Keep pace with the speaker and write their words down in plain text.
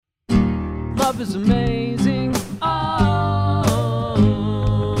love is amazing. Oh,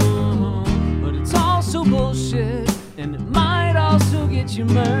 but it's also bullshit, and it might also get you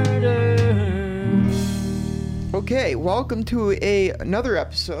murdered. Okay, welcome to another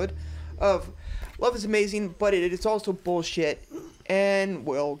episode of Love is Amazing, but it's also bullshit and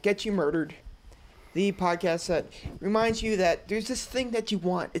will get you murdered. The podcast that reminds you that there's this thing that you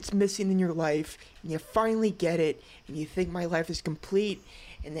want, it's missing in your life, and you finally get it, and you think my life is complete,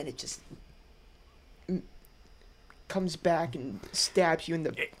 and then it just comes back and stabs you in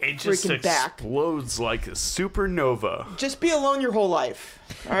the It just freaking back. explodes like a supernova. Just be alone your whole life,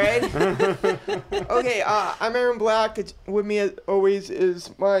 all right? Okay, I'm Aaron Black. With me as always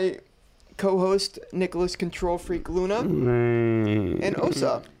is my co-host, Nicholas Control Freak Luna, and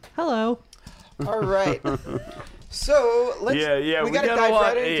Osa. Hello. All right. So let's. Yeah, We gotta dive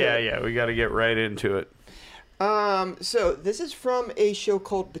right into it. Yeah, we gotta get right into it. So this is from a show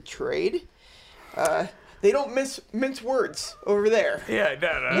called Betrayed. They don't mince words over there. Yeah,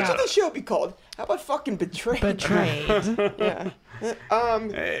 no. What should the show be called? How about fucking Betrayed? Betrayed. Yeah.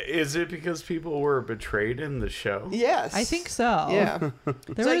 Is it because people were betrayed in the show? Yes. I think so. Yeah.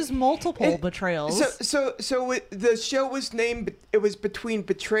 There was multiple betrayals. So the show was named. It was between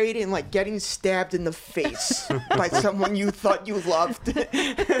betrayed and like getting stabbed in the face by someone you thought you loved.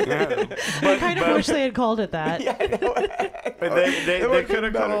 I kind of wish they had called it that. Yeah, I know. They would've could been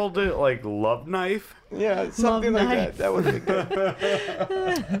have better. called it like Love Knife. Yeah, something like knife. that. That would be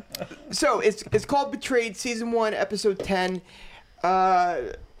good. So it's called Betrayed, season 1, episode 10.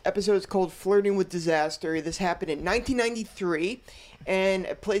 Episode is called Flirting with Disaster. This happened in 1993, and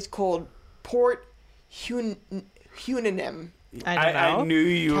a place called Port Hueneme. I knew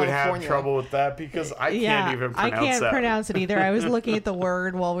you would have California. trouble with that because I can't even pronounce I can't that. pronounce it either. I was looking at the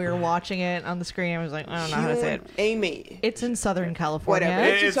word while we were watching it on the screen. I was like, I don't know how to say it. Amy. It's in Southern California.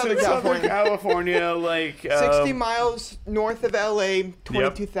 Whatever. It's in Southern California, like 60 miles north of LA,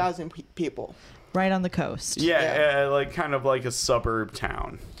 22,000 people. Right on the coast. Yeah, like kind of like a suburb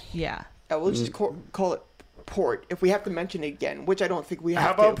town. Yeah. We'll just call it Port if we have to mention it again, which I don't think we How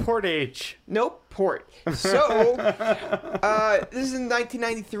have about to. Port H? Nope, Port. So, this is in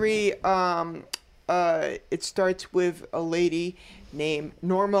 1993. It starts with a lady named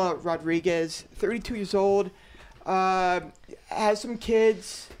Norma Rodriguez, 32 years old, has some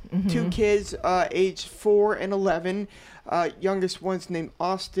kids, 2 kids, aged 4 and 11. Youngest one's named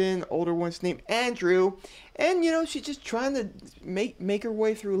Austin, older one's named Andrew. And, she's just trying to make her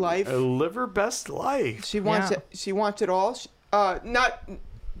way through life. Live her best life. She wants it. She wants it all. Not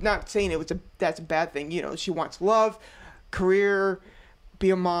saying that's a bad thing. She wants love, career, be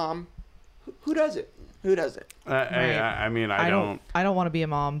a mom. Who does it? Who does it? I mean, I don't. I don't want to be a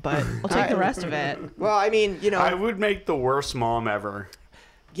mom, but I'll take the rest of it. Well, I mean, I would make the worst mom ever.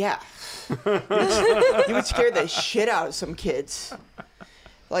 Yeah. You would scare the shit out of some kids.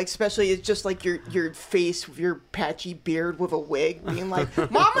 Like, especially it's just like your face with your patchy beard with a wig being like,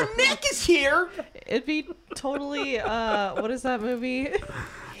 Mama Nick is here. It'd be totally, what is that movie?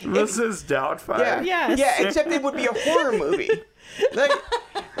 Mrs. Doubtfire. Yeah. Yes. Yeah, except it would be a horror movie. Like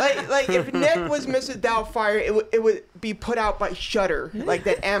if Nick was Mrs. Doubtfire, it would be put out by Shudder, like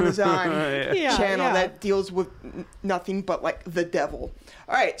that Amazon Yeah, channel yeah. that deals with nothing but like the devil.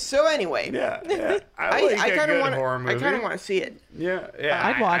 All right, so anyway, Yeah. I like a kind of good want horror movie. I kind of want to see it. Yeah.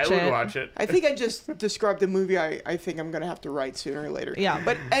 I'd watch I would it. watch it. I think I just described a movie I think I'm gonna have to write sooner or later. Yeah.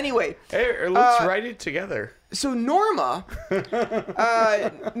 But anyway, Hey, let's write it together. so Norma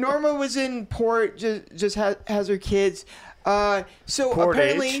was in Port, just has her kids. So Port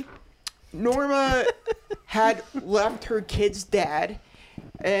apparently H. Norma had left her kid's dad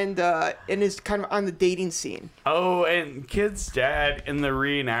and is kind of on the dating scene. Oh, and kid's dad in the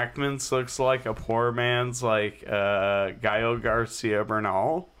reenactments looks like a poor man's like Gael Garcia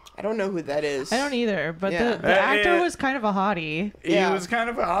Bernal. I don't know who that is. I don't either, but Yeah. the actor was kind of a hottie. Yeah. He was kind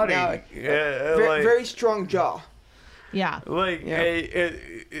of a hottie. Very strong jaw. Yeah.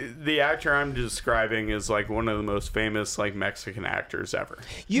 The actor I'm describing is like one of the most famous like Mexican actors ever.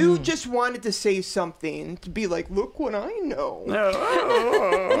 You just wanted to say something to be like, look what I know. Yeah.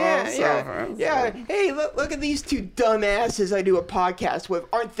 Hey, look at these 2 dumbasses I do a podcast with.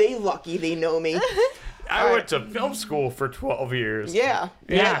 Aren't they lucky they know me? I went to film school for 12 years. Yeah.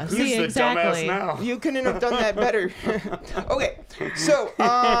 Yeah, Who's see, the exactly. dumbass now? You couldn't have done that better. Okay, so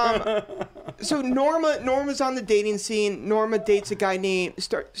Norma's on the dating scene. Norma dates a guy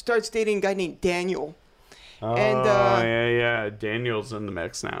starts dating a guy named Daniel. Yeah. Daniel's in the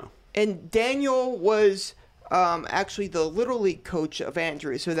mix now. And Daniel was actually the Little League coach of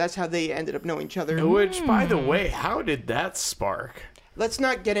Andrew, so that's how they ended up knowing each other. Which, by the way, how did that spark? let's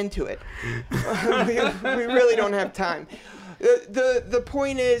not get into it. we really don't have time. The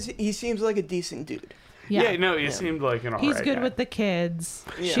point is, he seems like a decent dude. Yeah, no, he seemed like an alright He's good guy. with the kids.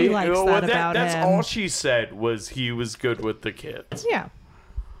 Yeah. She likes Well, that about that's him. all she said was he was good with the kids. Yeah,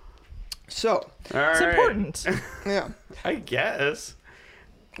 So, All it's right. important. yeah. I guess.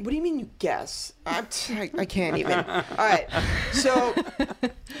 What do you mean you guess? I can't even. All right. So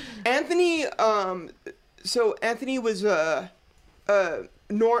Anthony Anthony was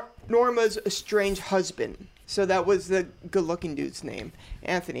Norma's estranged husband. So that was the good-looking dude's name,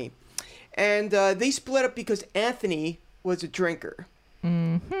 Anthony. And they split up because Anthony was a drinker.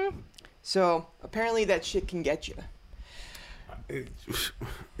 Mm-hmm. So apparently that shit can get you.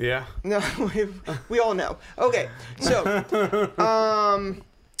 Yeah. No, we all know. Okay, so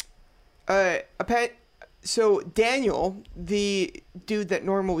so Daniel, the dude that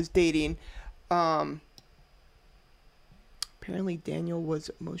Norma was dating, apparently Daniel was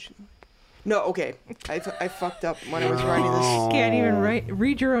emotional. No, okay, I fucked up when I was writing this. Can't even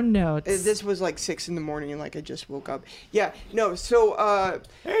read your own notes. This was like 6 in the morning, and like I just woke up. Yeah, no. So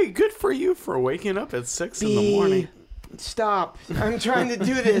Hey, good for you for waking up at 6 in the morning. Stop! I'm trying to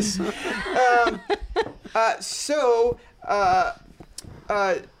do this.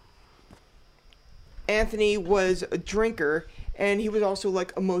 Anthony was a drinker, and he was also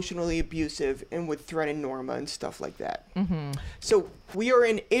like emotionally abusive and would threaten Norma and stuff like that. Mm-hmm. So we are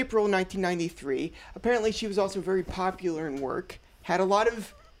in April 1993. Apparently, she was also very popular in work, had a lot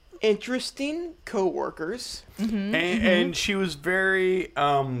of interesting co-workers. Mm-hmm. And she was very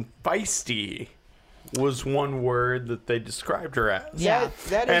feisty, was one word that they described her as. Yeah.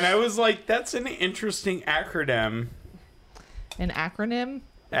 That is, And I was like, that's an interesting acronym. An acronym?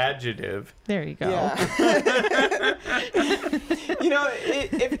 Adjective. There you go. yeah. You know,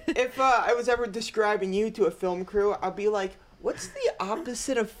 if I was ever describing you to a film crew, I'd be like, what's the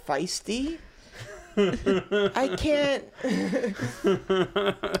opposite of feisty? I can't.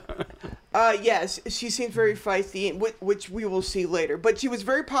 Yes, she seems very feisty, which we will see later. But she was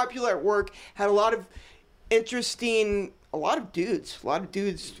very popular at work, had a lot of interesting, a lot of dudes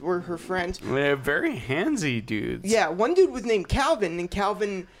were her friends. They're very handsy dudes. Yeah, one dude was named Calvin, and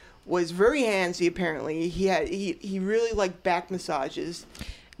Calvin was very handsy. Apparently, he really liked back massages.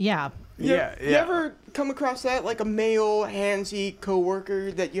 Yeah. You Yeah. ever come across that, like a male handsy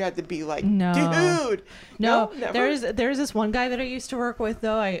coworker that you had to be like, No. dude? No, never? there's this one guy that I used to work with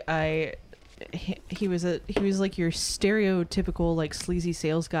though. He was like your stereotypical like sleazy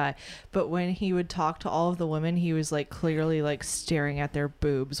sales guy, but when he would talk to all of the women, he was like clearly like staring at their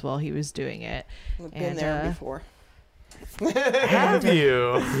boobs while he was doing it. I've been there before. Have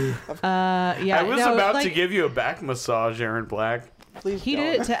you? Yeah, I was no, about like, to give you a back massage, Aaron Black. Please He don't.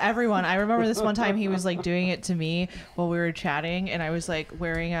 did it to everyone. I remember this one time he was like doing it to me while we were chatting, and I was like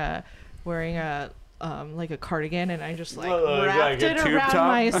wearing a like a cardigan, and I just like Like wrapped a it tube around top?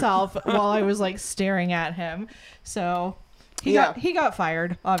 myself while I was like staring at him. So he got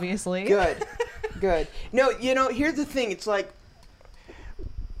fired, obviously. Good. No, you know, here's the thing. It's like,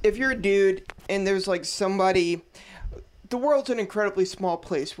 if you're a dude and there's like somebody, the world's an incredibly small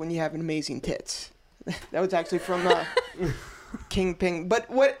place when you have amazing tits. That was actually from King Ping. But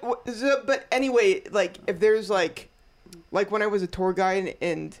but anyway, like if there's like when I was a tour guide,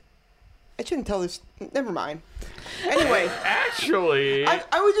 and I shouldn't tell this. Never mind. Anyway, Actually, I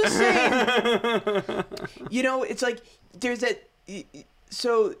was just saying. You know, it's like there's that.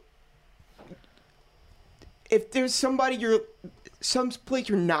 So if there's some place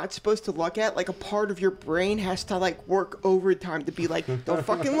you're not supposed to look at, like a part of your brain has to like work overtime to be like, don't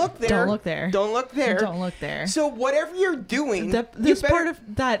fucking look there. Don't look there. Don't look there. Don't look there. So whatever you're doing, This part of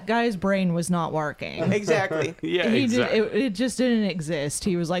that guy's brain was not working. exactly. yeah, He exactly. it just didn't exist.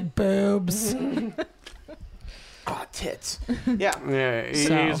 He was like boobs. Oh, tits. Yeah. Yeah,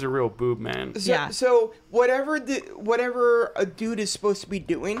 he's a real boob man. So, Yeah. so whatever a dude is supposed to be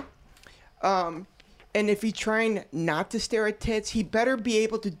doing, and if he's trying not to stare at tits, he better be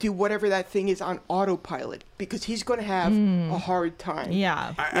able to do whatever that thing is on autopilot, because he's going to have a hard time.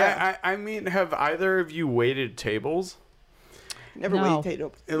 Yeah. I mean, have either of you waited tables? Never No. wait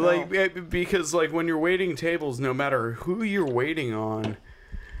tables. Like, because like when you're waiting tables, no matter who you're waiting on,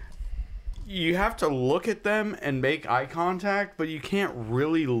 you have to look at them and make eye contact, but you can't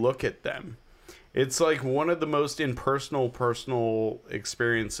really look at them. It's like one of the most impersonal personal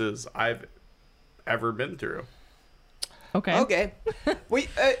experiences I've ever been through. Okay. Okay. Wait,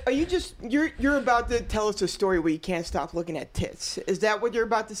 are you just you're about to tell us a story where you can't stop looking at tits? Is that what you're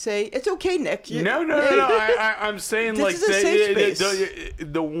about to say? It's okay, Nick. No. I'm saying This like is a safe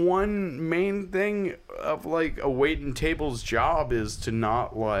the one main thing of like a waiting table's job is to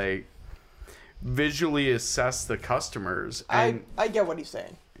not like visually assess the customers. And I get what he's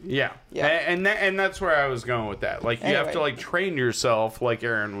saying. yeah. Yeah. And that's where I was going with that. Like you have Anyway. to like train yourself, like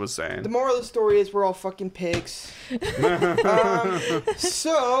Aaron was saying. The moral of the story is we're all fucking pigs.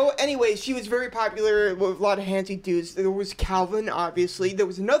 So, anyway, she was very popular with a lot of handsy dudes. There was Calvin, obviously. There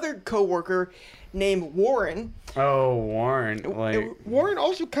was another coworker named Warren. Oh, Warren, like Warren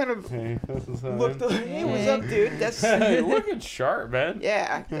also kind of hey, looked. Hey, what's up, dude? That's You're looking sharp, man.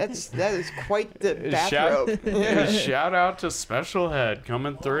 yeah. that is quite the Shout, bathrobe. shout out to Special Head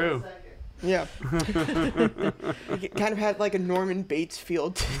coming through. Yeah. He kind of had like a Norman Bates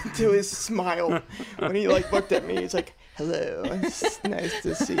feel to his smile when he like looked at me. He's like, "Hello, it's nice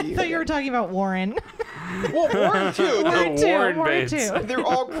to see you." I thought you were talking about Warren. Well, Warren too. Warren Warren Bates. too. They're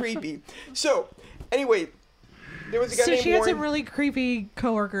all creepy. So, anyway, there was a guy So named she had Warren. some really creepy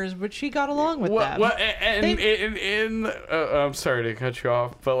coworkers, but she got along with them. Well, and I'm sorry to cut you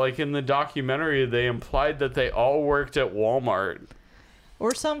off, but like in the documentary, they implied that they all worked at Walmart.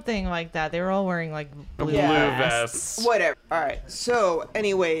 Or something like that. They were all wearing like blue, Blue vests. vests. Whatever. All right. So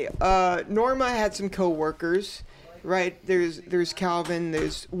anyway, Norma had some coworkers, right? There's Calvin.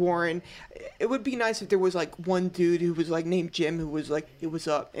 There's Warren. It would be nice if there was like one dude who was like named Jim who was like it was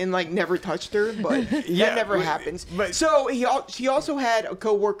up and like never touched her, but Yeah, that never but- happens. but- So she also had a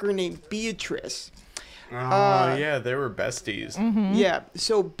coworker named Beatrice. Oh yeah, they were besties. Yeah.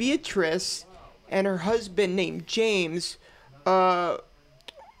 So Beatrice and her husband named James.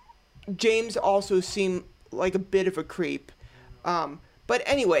 James also seemed like a bit of a creep. But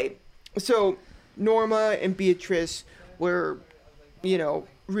anyway, so Norma and Beatrice were,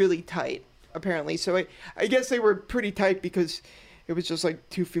 really tight, apparently. So I guess they were pretty tight because it was just like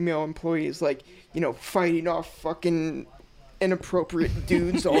two female employees, like, fighting off fucking inappropriate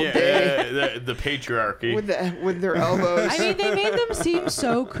dudes all day Yeah, the patriarchy. with their elbows. I mean, they made them seem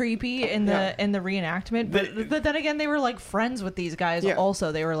so creepy in the Yeah. in the reenactment, but then again, they were like friends with these guys. Yeah.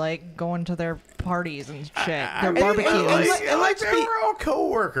 Also, they were like going to their parties and shit, their and- barbecues. and let's they be- were all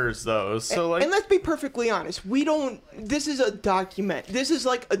co-workers though, so like And let's be perfectly honest, this is a document. This is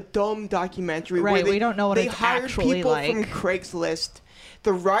like a dumb documentary where Right, they, we don't know what they it's hired actually people from like. Craigslist.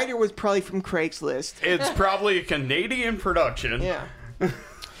 The writer was probably from Craigslist. it's probably a Canadian production. Yeah.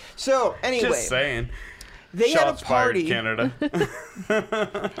 So anyway, Just saying. they Shots had a fired, party. Canada.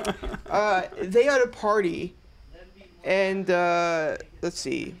 They had a party, and let's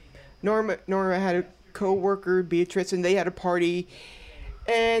see, Norma had a co-worker, Beatrice, and they had a party,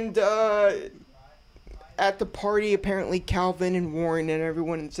 and at the party, apparently Calvin and Warren and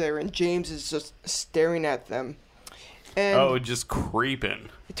everyone is there, and James is just staring at them. And Oh, just creeping.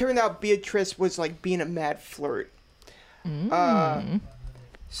 it turned out Beatrice was like being a mad flirt.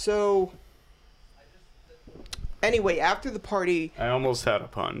 So anyway, after the party, I almost had a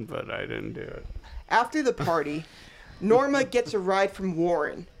pun, but I didn't do it. Norma gets a ride from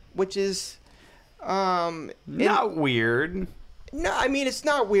Warren, which is Not weird. no, I mean it's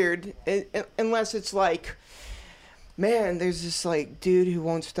not weird unless it's like, man, there's this like dude who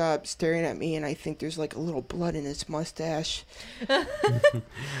won't stop staring at me, and I think there's like a little blood in his mustache. I'm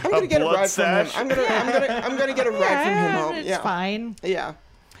gonna get a blood ride stash? from him. I'm gonna get a ride from him home. It's Yeah, fine. yeah.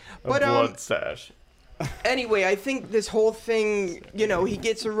 A But blood stash. anyway, I think this whole thing, he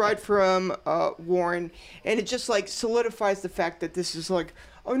gets a ride from Warren, and it just like solidifies the fact that this is like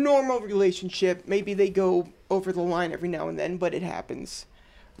a normal relationship. Maybe they go over the line every now and then, but it happens.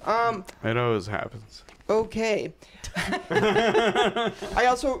 It always happens. Okay. I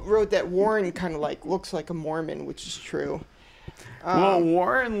also wrote that Warren kind of like looks like a Mormon, which is true. Well,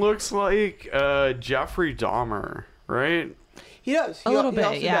 Warren looks like Jeffrey Dahmer, right? He does. A He little he bit,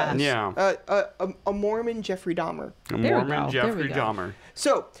 also yeah. does. Yeah. A Mormon Jeffrey Dahmer. A There we Mormon go, there Jeffrey we go. Dahmer.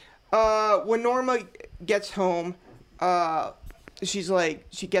 So, when Norma gets home, she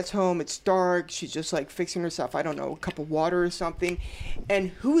gets home, it's dark, she's just like fixing herself, I don't know, a cup of water or something. And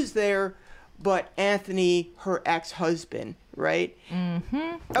who is there but Anthony, her ex-husband, right?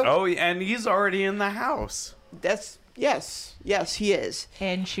 Oh, and he's already in the house. Yes, he is.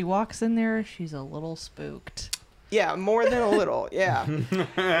 And she walks in there. She's a little spooked. Yeah, more than a little, yeah.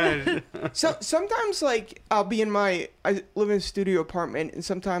 So sometimes, like, I live in a studio apartment, and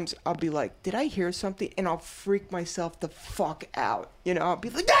sometimes I'll be like, did I hear something? And I'll freak myself the fuck out. I'll be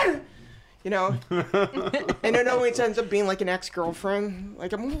like, ah! And it always ends up being like an ex-girlfriend.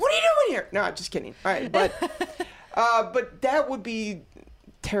 Like, what are you doing here? No, I'm just kidding. All right, but But that would be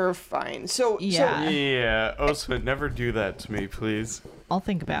terrifying. So Yeah. Yeah, Osa, never do that to me, please. I'll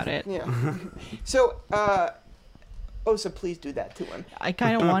think about it. yeah. So Osa, please do that to him. I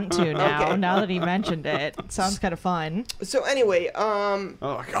kind of want to now. Okay. Now that he mentioned it, it sounds kind of fun. So anyway, Oh,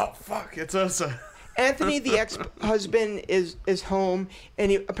 like, oh fuck, it's Osa. Anthony, the ex-husband, is home,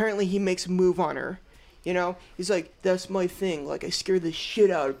 and apparently he makes a move on her. You know, he's like, that's my thing. Like, I scare the shit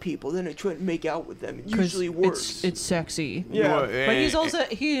out of people, then I try to make out with them. It 'Cause usually works. It's sexy. Yeah. Well, But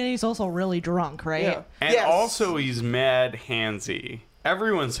he's also really drunk, right? Yeah. And Yes. also, he's mad handsy.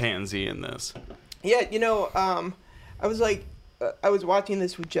 Everyone's handsy in this. Yeah, you know, I was like, I was watching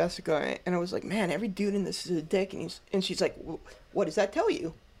this with Jessica, and I was like, man, every dude in this is a dick, and she's like, what does that tell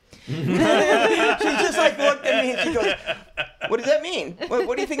you? She just like looked at me and she goes, what does that mean?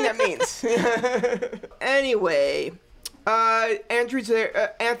 What do you think that means? Anyway, Andrew's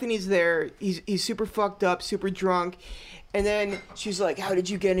there. Anthony's there. He's super fucked up, super drunk, and then she's like, how did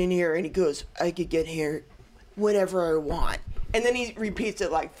you get in here? And he goes, I could get here whenever I want. And then he repeats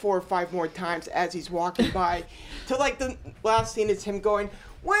it like 4 or 5 more times as he's walking by. Till like the last scene is him going,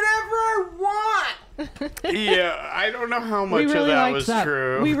 whenever I want. Yeah, I don't know how much We really of that liked was that.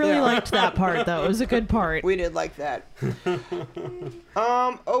 true. We really Yeah. liked that part, though. It was a good part. We did like that.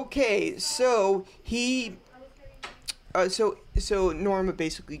 Okay, so he, so Norma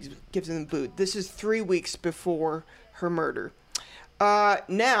basically gives him the boot. This is 3 weeks before her murder.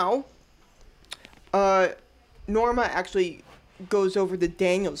 Now, Norma actually goes over to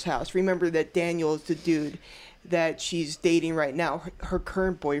Daniel's house. Remember that Daniel is the dude that she's dating right now, her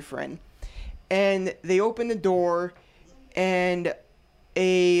current boyfriend. And they open the door, and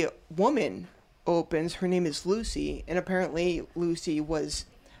a woman opens. Her name is Lucy, and apparently Lucy was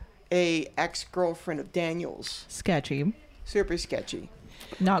a ex-girlfriend of Daniel's. Sketchy. Super sketchy.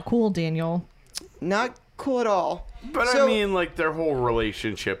 Not cool, Daniel. Not cool at all. But So- I mean, like, their whole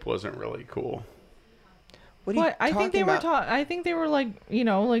relationship wasn't really cool. What are you What? I think they talking were about? I think they were like, you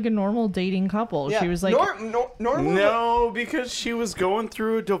know, like a normal dating couple. Yeah. She was like, Normal. No, because she was going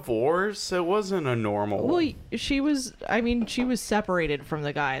through a divorce. It wasn't a normal. well, she was. I mean, she was separated from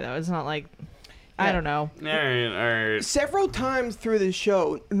the guy though. It's not like, I Yeah. don't know. All right. Several times through the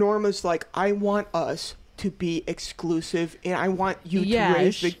show, Norma's like, I want us to be exclusive, and I want you Yeah, to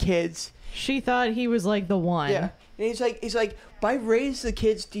raise the kids. She thought he was like the one. Yeah. And he's like, by raise the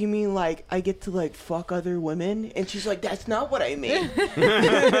kids, do you mean like I get to like fuck other women? And she's like, that's not what I mean. That's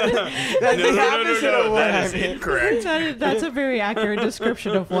the opposite of what That I is mean. incorrect. That's a very accurate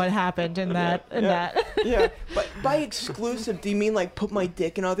description of what happened in that. Yeah, but by exclusive, do you mean like put my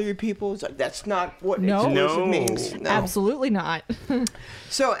dick in other people's? Like, that's not what No. exclusive No. means. No. Absolutely not.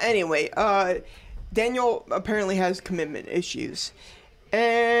 So anyway, Daniel apparently has commitment issues,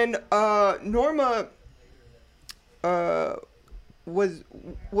 and Norma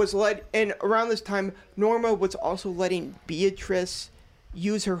was let, and around this time, Norma was also letting Beatrice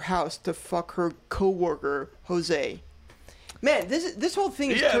use her house to fuck her coworker Jose. Man, this whole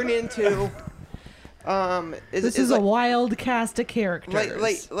thing is Yeah. turning into This is a wild cast of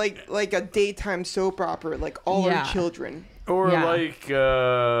characters. like a daytime soap opera, like all Yeah. our children. Or Yeah. like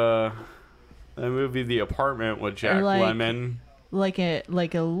that movie, The Apartment, with Jack like- Lemmon. like a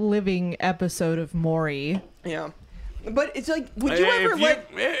living episode of Maury. Yeah, but it's like, would you ever let?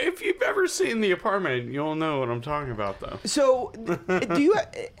 If you've ever seen The Apartment, you'll know what I'm talking about, though. So, do you?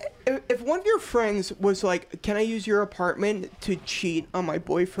 If one of your friends was like, "Can I use your apartment to cheat on my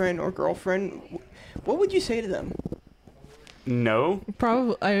boyfriend or girlfriend?" What would you say to them? No.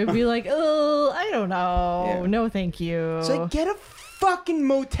 Probably, I would be like, oh, I don't know. Yeah. No, thank you. It's like, get a fucking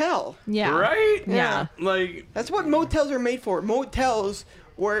motel. yeah. Right? Yeah. Like, That's what motels are made for. Motels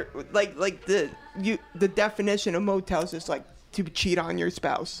were like the definition of motels is like to cheat on your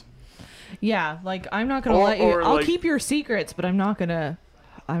spouse. Yeah, like I'm not gonna Or- let you. or, I'll like- keep your secrets, but I'm not gonna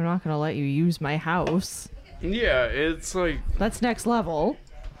let you use my house. yeah, it's like, That's next level.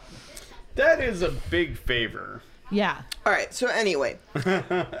 that is a big favor. Yeah. All right. So anyway, I'm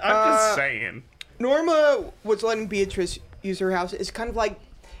just saying. Norma was letting Beatrice use her house. It's kind of like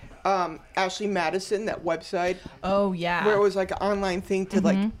Ashley Madison, that website. Oh yeah. Where it was like an online thing to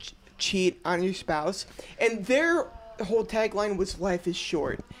like cheat on your spouse, and their whole tagline was "Life is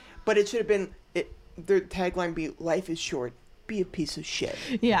short," but it should have been their tagline be "Life is short, be a piece of shit."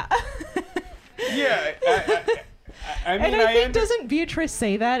 yeah. Yeah, I mean, And I think doesn't Beatrice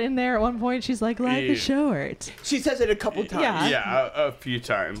say that in there at one point? She's like, "Life is Yeah. short." She says it a couple times. Yeah. Yeah, a few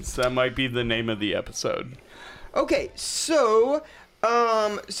times. That might be the name of the episode. Okay, so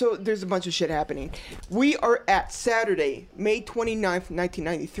so there's a bunch of shit happening. We are at Saturday, May 29th,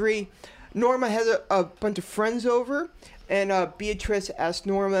 1993. Norma has a bunch of friends over, and Beatrice asked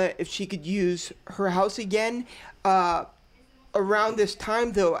Norma if she could use her house again. Around this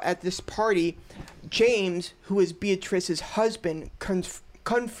time, though, at this party, James, who is Beatrice's husband,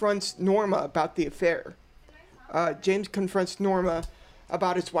 confronts Norma about the affair. James confronts Norma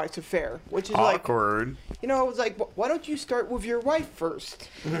about his wife's affair, which is Awkward. like, it's like, why don't you start with your wife first?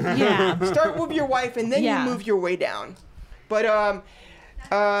 Yeah. Start with your wife, and then Yeah. you move your way down. But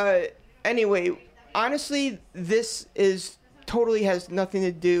anyway, honestly, this is totally has nothing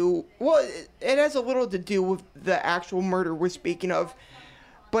to do. Well, it has a little to do with the actual murder we're speaking of,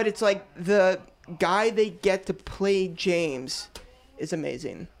 but it's like the guy they get to play James is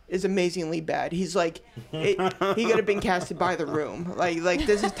amazing. Is amazingly bad. He's like, he could have been casted by The Room. Like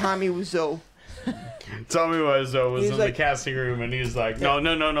this is Tommy Wiseau. Tommy Wiseau was He's in like- the casting room, and he's like,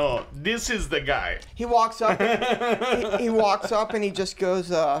 no, this is the guy. He walks up. He walks up and he just goes,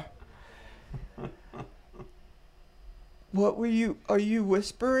 "What were you? Are you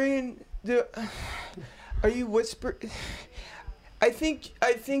whispering? Are you whispering? I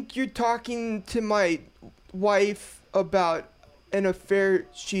think you're talking to my wife about an affair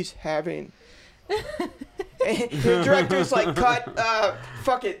she's having." And the director's like, "Cut.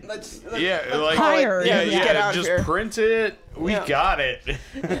 Fuck it. Let's Yeah, let's like call it. Hire. Yeah, Yeah. let's get out just of here." print it. We Yeah. got it.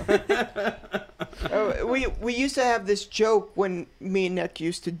 We used to have this joke when me and Nick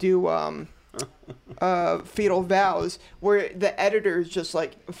used to do Fatal Vows, where the editor is just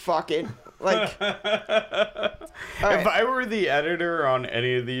like, "Fuck it." Like, If I were the editor on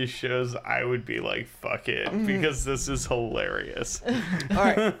any of these shows, I would be like, fuck it, because this is hilarious. all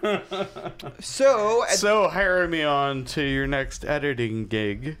right. So, So hire me on to your next editing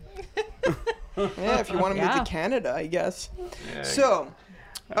gig. yeah, if you want to move Yeah. to Canada, I guess. Yeah. So,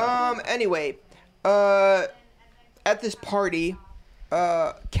 anyway, at this party,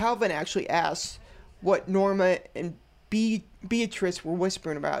 Calvin actually asks what Norma and Beatrice were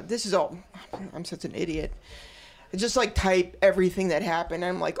whispering about. This is all. I'm such an idiot. I just like type everything that happened.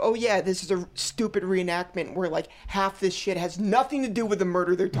 I'm like, oh yeah, this is a stupid reenactment where like half this shit has nothing to do with the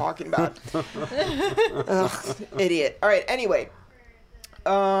murder they're talking about. Ugh, idiot. All right. Anyway,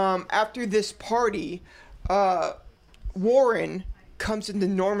 after this party, Warren comes into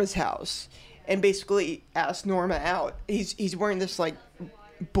Norma's house and basically asks Norma out. He's wearing this like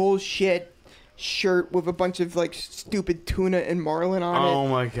bullshit shirt with a bunch of like stupid tuna and marlin on Oh it.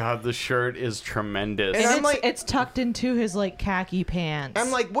 my god, the shirt is tremendous. And And I'm it's, like- it's tucked into his like khaki pants. I'm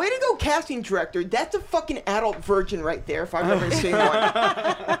like, way to go, casting director. That's a fucking adult virgin right there, if I've ever seen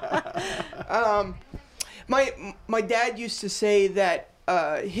one. My dad used to say that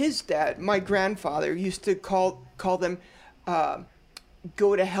his dad, my grandfather, used to call them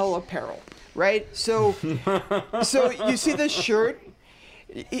go to hell apparel, right? So you see this shirt.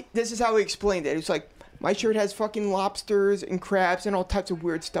 This is how he explained it. It's like, my shirt has fucking lobsters and crabs and all types of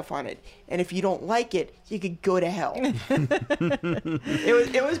weird stuff on it. And if you don't like it, you could go to hell.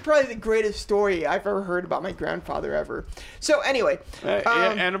 It was probably the greatest story I've ever heard about my grandfather ever. So anyway,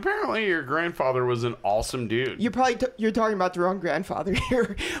 Yeah, and apparently your grandfather was an awesome dude. you're talking about the wrong grandfather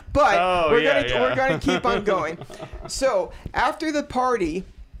here, but Oh, we're yeah. gonna keep on going. So after the party,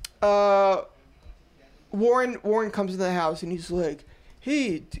 Warren comes into the house and he's like,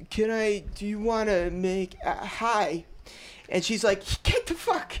 "Hey, do you want to make hi?" And she's like, "Get the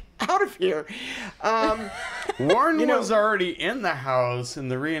fuck out of here." Warren you know- was already in the house in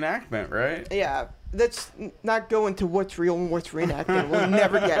the reenactment, right? Yeah, let's not go into what's real and what's reenacted. We'll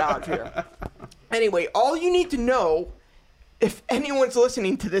never get out of here. Anyway, all you need to know, if anyone's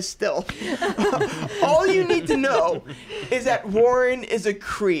listening to this still, all you need to know is that Warren is a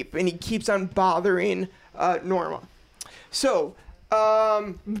creep and he keeps on bothering Norma. So,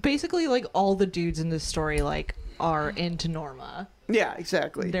 basically like all the dudes in this story like are into Norma. yeah,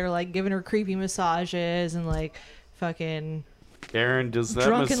 exactly. They're like giving her creepy massages and like fucking Aaron, does that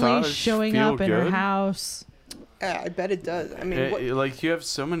drunkenly massage showing feel up in good? her house. Yeah, I bet it does. I mean, what, Like, you have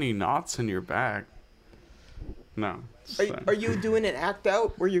so many knots in your back. No. are you doing an act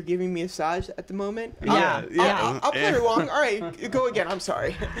out where you're giving me a massage at the moment? Yeah. I'll play along. All right, go again. I'm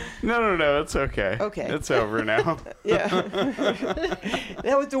sorry. No, it's okay. Okay. It's over now. Yeah.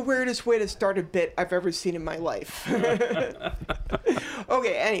 That was the weirdest way to start a bit I've ever seen in my life.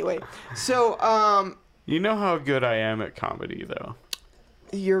 Okay, anyway. So, You know how good I am at comedy, though.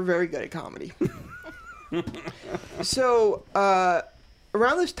 you're very good at comedy. So,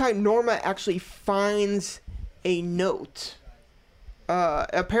 around this time, Norma actually finds a note.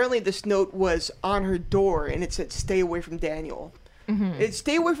 Apparently this note was on her door and it said, "Stay away from Daniel."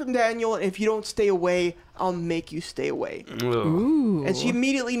 Stay away from Daniel, and if you don't stay away, I'll make you stay away. Ugh. Ooh. And she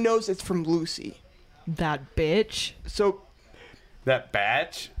immediately knows it's from Lucy. That bitch. So That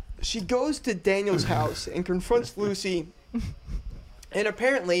batch? she goes to Daniel's house and confronts Lucy. And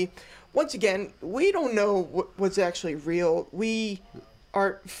apparently, once again, we don't know what's actually real. We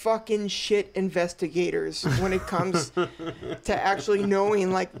are fucking shit investigators when it comes to actually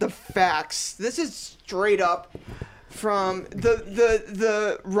knowing, like, the facts. This is straight up from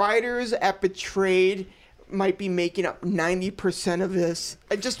the writers at Betrayed might be making up 90% of this.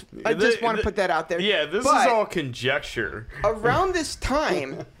 I just want to put that out there. Yeah, this But is all conjecture. around this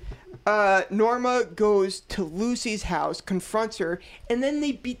time, Norma goes to Lucy's house, confronts her, and then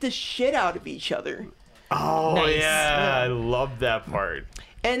they beat the shit out of each other. Oh, Nice. yeah, I love that part.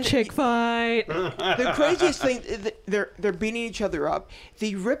 And Chick fight. the craziest thing, they're beating each other up.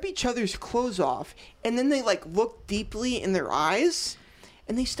 They rip each other's clothes off, and then they like look deeply in their eyes,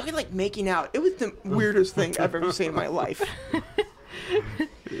 and they start like making out. It was the weirdest thing I've ever seen in my life.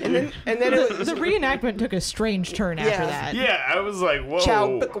 And then it was The reenactment took a strange turn after Yeah. that. Yeah, I was like, whoa. chow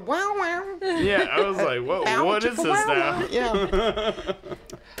bicka wow wow. Yeah, I was like, whoa, Bow, what is chicka, this wow, now? wow. Yeah.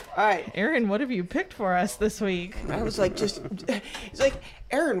 All right. Aaron, what have you picked for us this week? I was like, it's like,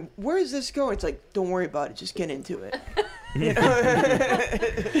 Aaron, where is this going? It's like, don't worry about it. Just get into it. You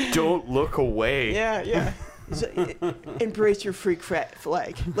know? Don't look away. Yeah. So, embrace your freak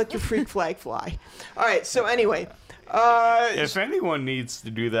flag. Let your freak flag fly. All right. So anyway, If anyone needs to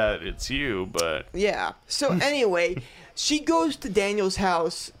do that, it's you, but... yeah. So anyway, she goes to Daniel's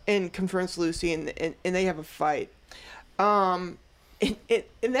house and confronts Lucy, and they have a fight. And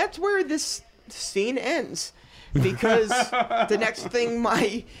that's where this scene ends, because the next thing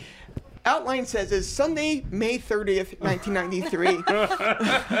my outline says is Sunday, May 30th, 1993.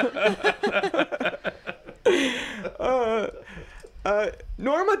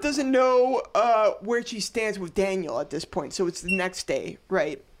 Norma doesn't know where she stands with Daniel at this point, so it's the next day,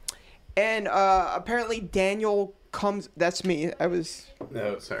 right? And apparently Daniel comes. That's me. I was.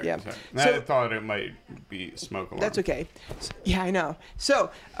 No, sorry. Yeah. Sorry. So- I thought it might be smoke alarm. That's okay. Yeah, I know.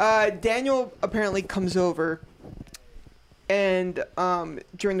 So Daniel apparently comes over, and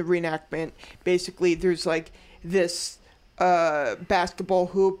during the reenactment, basically there's like this basketball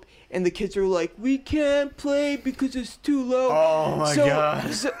hoop, and the kids are like, "We can't play because it's too low." Oh my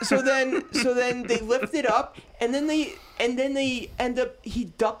God. So then they lift it up, and then they end up, he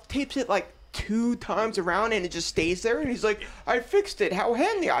duct tapes it like 2 times around, and it just stays there, and he's like, "I fixed it. How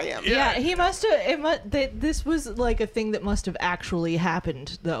handy I am." Yeah, he must have. This was like a thing that must have actually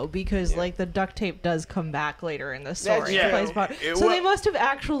happened, though, because like the duct tape does come back later in the story. Yeah, Plays part. it So wa- they must have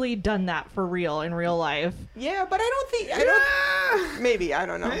actually done that for real in real life. Yeah, but maybe, I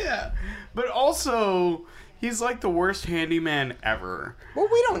don't know. Yeah. But also, he's like the worst handyman ever. Well,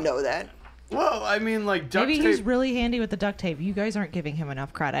 we don't know that. Well, I mean, like, duct Maybe tape... he's really handy with the duct tape. You guys aren't giving him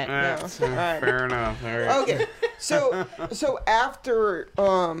enough credit. That's, Alright. fair enough. All right. Okay, so after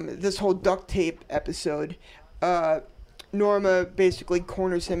this whole duct tape episode, Norma basically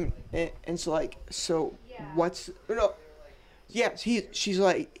corners him, and it's like, "So what's no?" Yes, she's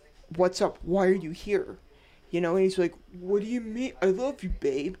like, "What's up? Why are you here?" You know, and he's like, "What do you mean? I love you,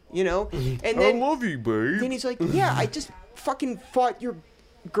 babe." You know, and then love you, babe. then he's like, "Yeah, I just fucking fought your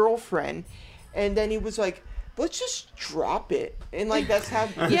girlfriend," and then he was like, "Let's just drop it," and like that's how.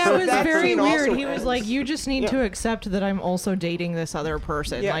 Yeah, it was that very scene weird. also He was ends. like, "You just need to accept that I'm also dating this other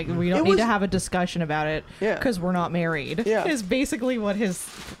person. Yeah. Like, we don't It need was- to have a discussion about it Yeah. because we're not married." Yeah. Is basically what his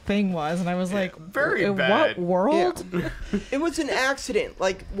thing was, and I was like, Very "In bad. what world?" It was an accident.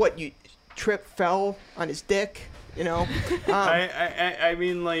 Like, what, you fell on his dick, you know? I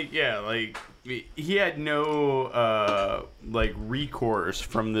mean, like, yeah, like, he had no, like, recourse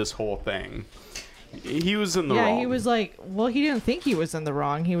from this whole thing. He was in the Yeah, wrong. he was like, well, he didn't think he was in the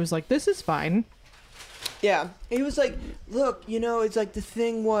wrong. He was like, this is fine. Yeah. He was like, "Look, you know, it's like the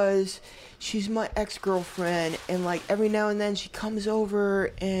thing was, she's my ex-girlfriend, and like every now and then she comes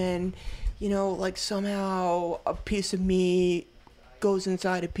over and, you know, like somehow a piece of me goes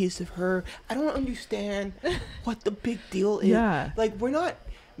inside a piece of her. I don't understand what the big deal is. Yeah. Like, we're not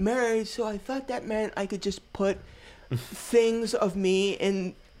married, so I thought that meant I could just put things of me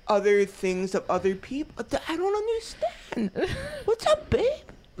in other things of other people. I don't understand. What's up, babe?"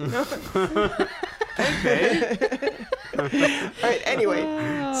 All right, anyway.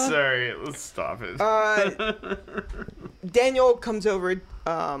 Sorry, let's stop it. Daniel comes over,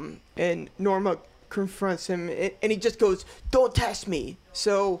 and Norma confronts him, and he just goes, "Don't test me."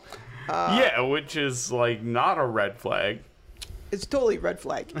 So yeah, which is, like, not a red flag. it's totally red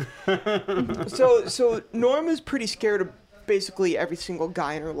flag. So Norma's pretty scared basically every single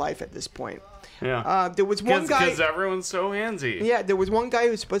guy in her life at this point. Yeah. There was one guy. Because everyone's so handsy. Yeah, there was one guy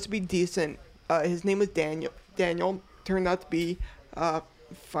who was supposed to be decent. His name was Daniel. Daniel turned out to be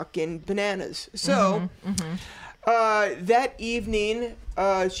fucking bananas. So that evening,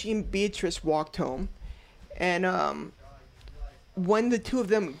 she and Beatrice walked home, and when the two of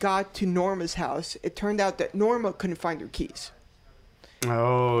them got to Norma's house, it turned out that Norma couldn't find her keys.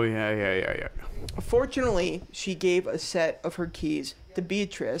 Oh, yeah. Fortunately, she gave a set of her keys to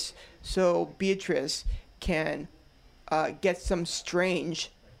Beatrice, so Beatrice can get some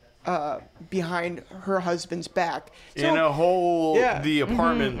strange behind her husband's back. So, In a whole Yeah. the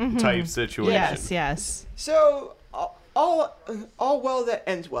apartment type situation. Yes. So all well that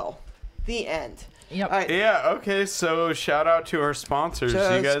ends well. The end. Yep. All right. Yeah, okay, so shout out to our sponsors. Just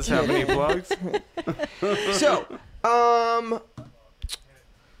Do you guys have any kidding. plugs?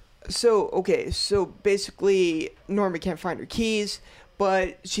 So basically Norma can't find her keys,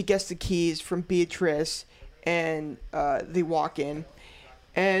 but she gets the keys from Beatrice, and they walk in,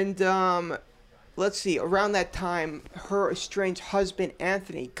 and let's see, around that time her estranged husband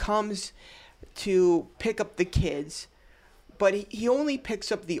Anthony comes to pick up the kids, but he only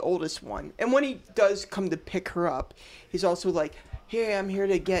picks up the oldest one, and when he does come to pick her up, he's also like, hey, I'm here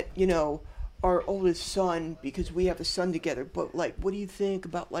to get, our oldest son, because we have a son together, but like, what do you think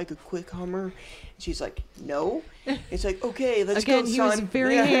about like a quick Hummer? And she's like, no. It's like, okay, let's Again, go, he son. was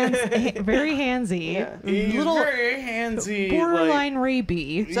very very handsy. Yeah. He's Little very handsy. borderline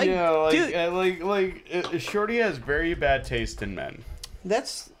rapey. like, like Shorty has very bad taste in men.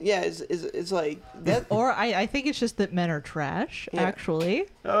 That's it's like that. Or I think it's just that men are trash, Yeah. actually.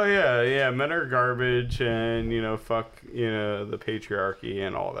 Oh yeah, men are garbage, and fuck, the patriarchy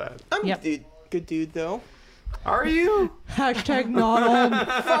and all that. I'm Yep. a good dude though. Are you? Hashtag not all.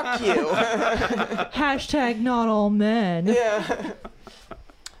 Fuck you. Hashtag not all men. Yeah.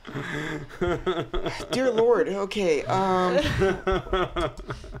 Dear Lord. Okay.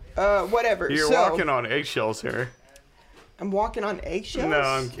 Whatever. You're so, walking on eggshells here. I'm walking on eggshells. No,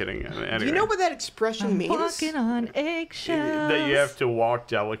 I'm kidding. Anyway, Do you know what that expression I'm means? walking on eggshells. that you have to walk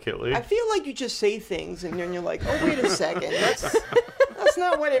delicately. I feel like you just say things and then you're like, oh, wait a second. That's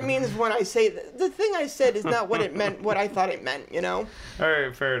not what it means when I say the thing I said is not what it meant, what I thought it meant, All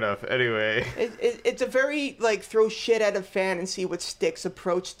right, fair enough. Anyway, It's a very, like, throw shit at a fan and see what sticks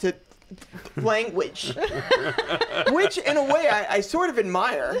approach to language. Which, in a way, I sort of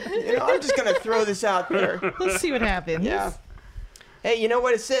admire. I'm just going to throw this out there. Let's see what happens. Yeah. Hey, you know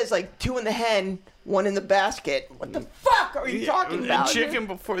what it says? Like, 2 in the hen, 1 in the basket. What the fuck are you talking about? chicken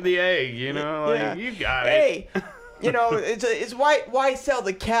before the egg. Yeah. You got it. Hey, it's why sell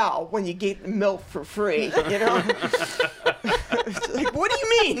the cow when you get the milk for free? It's like, what do you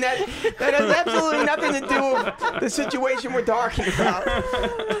mean? That has absolutely nothing to do with the situation we're talking about.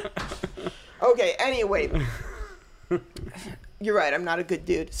 Okay, anyway. You're right, I'm not a good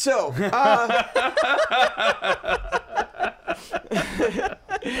dude. So,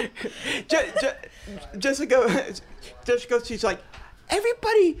 Jessica, she's like,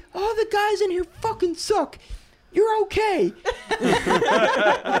 everybody, all the guys in here fucking suck. You're okay.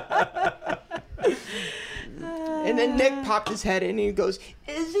 And then Nick popped his head in and he goes,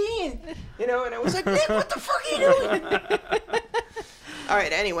 is he? And I was like, Nick, what the fuck are you doing? All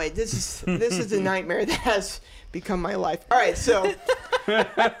right, anyway, this is a nightmare that has become my life. All right, so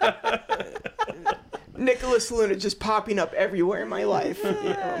Nicholas Luna just popping up everywhere in my life.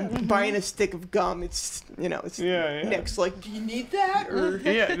 Buying a stick of gum. It's Yeah. Nick's like, do you need that? Or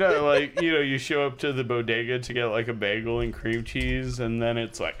Yeah, no, like, you show up to the bodega to get like a bagel and cream cheese, and then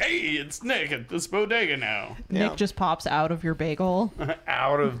it's like, hey, it's Nick at this bodega now. Nick just pops out of your bagel.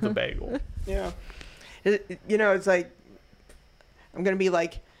 Out of the bagel. yeah, it's like I'm gonna be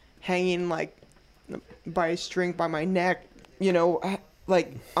like hanging like by a string by my neck,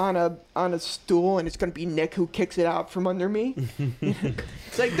 like on a stool, and it's gonna be Nick who kicks it out from under me.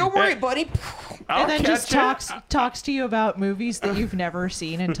 It's like, don't worry, buddy. I'll And then just catch it. talks to you about movies that you've never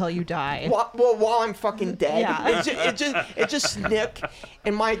seen until you die. While I'm fucking dead. Yeah. It's just Nick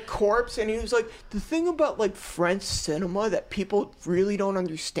and my corpse, and he was like, the thing about like French cinema that people really don't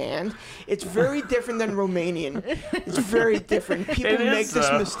understand, it's very different than Romanian. It's very different. People It make is, this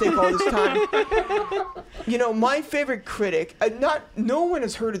though. mistake all this time. My favorite critic, no one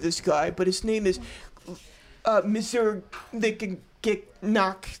has heard of this guy, but his name is Mr.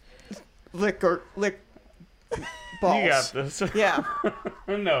 Knock Lick balls. You got this. Yeah.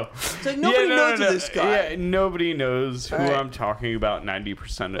 No. It's like nobody knows of this guy. Yeah, nobody knows who All right. I'm talking about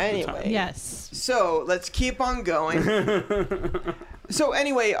 90% of the Anyway. time. Yes. So let's keep on going. So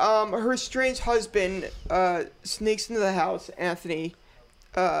anyway, her estranged husband sneaks into the house, Anthony,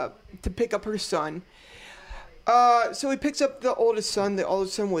 to pick up her son. So he picks up the oldest son. The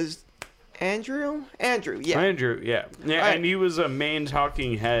oldest son was Andrew, yeah. Andrew, yeah. And he was a main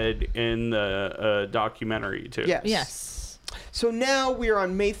talking head in the documentary, too. Yes. Yes. So now we are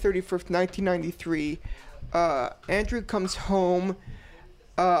on May 31st, 1993. Andrew comes home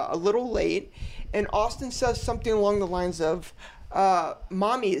a little late, and Austin says something along the lines of,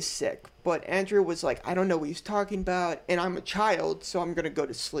 Mommy is sick. But Andrew was like, I don't know what he's talking about, and I'm a child, so I'm going to go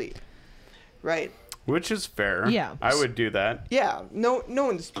to sleep. Right? Which is fair. Yeah. I would do that. Yeah, no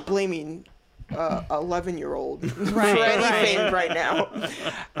one's blaming 11-year-old for Right, anything right now.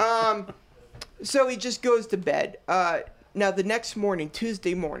 So he just goes to bed. Now the next morning,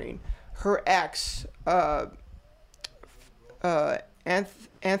 Tuesday morning, her ex,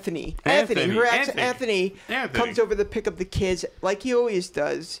 Anthony, comes over to pick up the kids like he always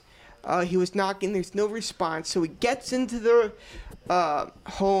does. He was knocking. There's no response, so he gets into the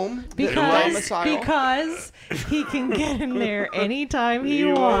home, the domicile. Because he can get in there anytime he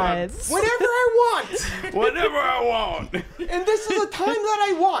wants. Whenever I want. Whatever I want. And this is the time that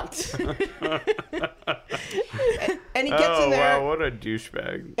I want. And he gets in there. Oh, wow, what a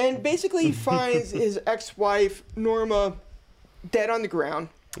douchebag. And basically he finds his ex-wife, Norma, dead on the ground.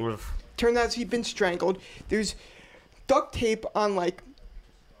 Oof. Turns out she'd been strangled. There's duct tape on, like,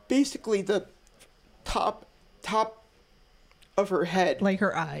 basically the top of her head. Like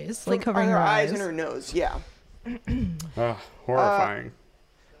her eyes. From Like covering her her eyes eyes. and her nose, yeah. Horrifying.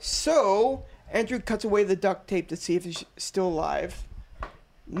 So, Andrew cuts away the duct tape to see if he's still alive.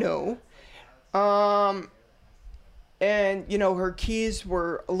 No. And, you know, her keys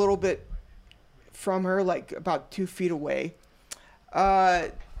were a little bit from her, like about 2 feet away.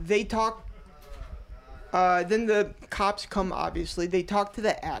 They talk. Then the cops come, obviously. They talk to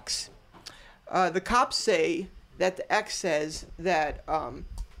the ex. The cops say that the ex says that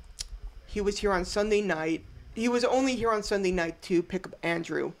he was here on Sunday night. He was only here on Sunday night to pick up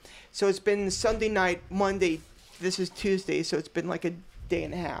Andrew. So it's been Sunday night, Monday. This is Tuesday, so it's been like a day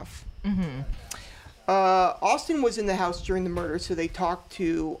and a half. Mm-hmm. Austin was in the house during the murder, so they talked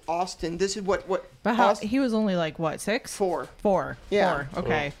to Austin. This is what But how, he was only like, what, 6? 4. 4. Yeah. 4.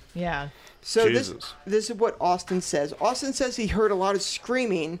 Okay. Yeah. So Jesus. this is what Austin says. Austin says he heard a lot of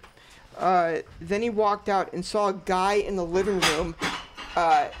screaming. Then he walked out and saw a guy in the living room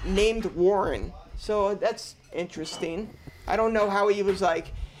named Warren. So that's interesting. I don't know how he was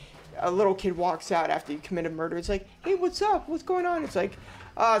like, a little kid walks out after you committed murder. It's like, hey, what's up? What's going on? It's like,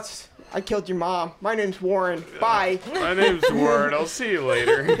 I killed your mom. My name's Warren. Bye. My name's Warren. I'll see you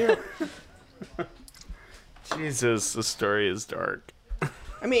later. Jesus, the story is dark.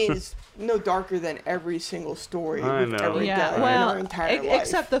 I mean, it's no darker than every single story I we've know. ever Yeah, done in well, our entire life.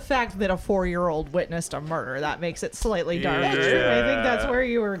 except the fact that a 4-year-old witnessed a murder. That makes it slightly darker. Yeah. I think that's where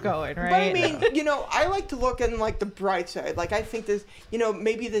you were going, right? But I mean, you know, I like to look at like the bright side. Like I think this, you know,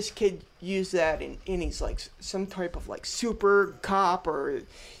 maybe this kid used that in he's like some type of like super cop or,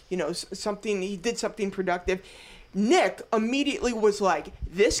 you know, something. He did something productive. Nick immediately was like,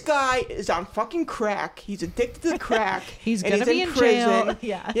 "This guy is on fucking crack. He's addicted to crack. He's and gonna be in jail."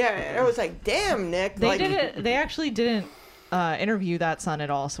 Yeah. Yeah. And I was like, "Damn, Nick." They like, didn't. They actually didn't interview that son at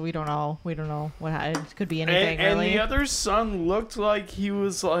all, so we don't know. We don't know what it could be anything And really. the other son looked like he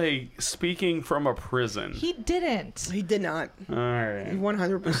was like speaking from a prison. He didn't. He did not. All right. He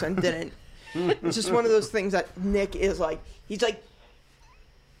 100% didn't. It's just one of those things that Nick is like. He's like.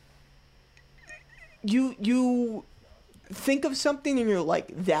 You think of something and you're like,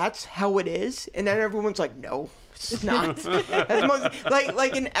 that's how it is, and then everyone's like, no, it's not. That's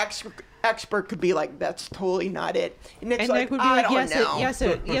like an expert could be like, that's totally not it. And Nick's And like, Nick would be I like, don't yes,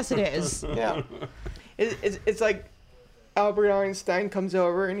 know. yes, it is. Yeah. It's like Albert Einstein comes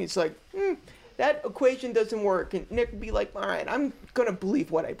over and he's like, that equation doesn't work, and Nick would be like, all right, I'm gonna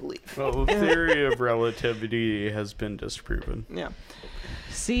believe what I believe. Well, the theory of relativity has been disproven. Yeah.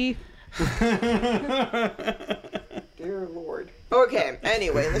 See. Dear Lord. Okay,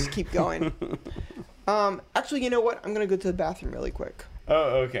 anyway, let's keep going. Actually, you know what? I'm gonna go to the bathroom really quick.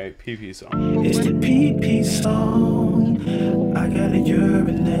 Oh, okay. PP song. It's the pee-pee song. I gotta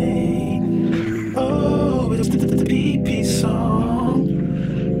urinate. Oh, it's the pee-pee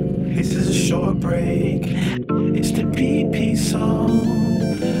song. This is a short break. It's the pee-pee song.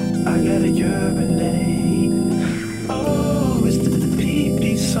 I gotta urinate. Oh, it's the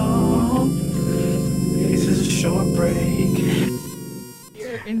pee-pee song. This is a short break.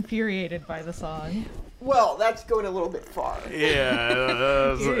 You're infuriated by the song. Well, that's going a little bit far.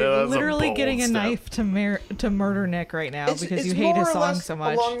 Yeah, You're literally bold getting a step. knife to murder Nick right now because It's you hate his more or song less so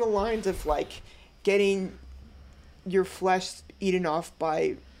much. along the lines of like getting your flesh eaten off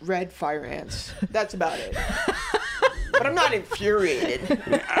by red fire ants. That's about it. But I'm not infuriated.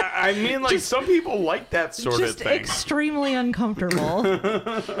 I mean, like, some people like that sort of Just thing. extremely uncomfortable.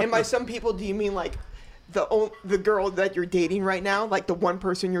 And by some people, do you mean like the girl that you're dating right now? Like the one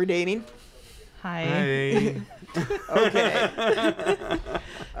person you're dating? Hi. Hey. Okay.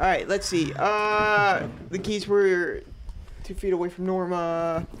 All right, let's see. The keys were 2 feet away from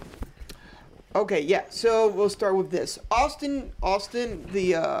Norma. Okay, yeah. So we'll start with this. Austin,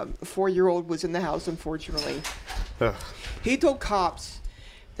 the 4-year-old was in the house, unfortunately. Ugh. He told cops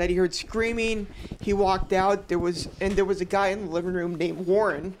that he heard screaming. He walked out. There was a guy in the living room named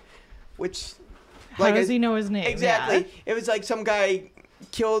Warren, which How does he know his name? exactly. Yeah. It was like some guy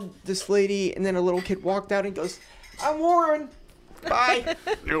killed this lady, and then a little kid walked out and goes, "I'm Warren. Bye."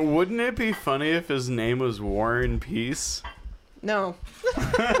 Wouldn't it be funny if his name was Warren Peace? No.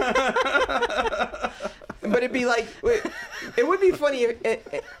 But it'd be like, it would be funny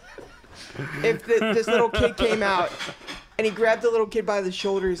if this little kid came out and he grabbed the little kid by the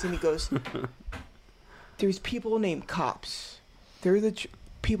shoulders and he goes, "There's people named cops. They're the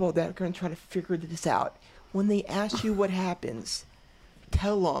people that are going to try to figure this out. When they ask you what happens,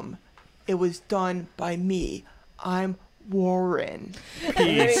 tell them it was done by me. I'm Warren." And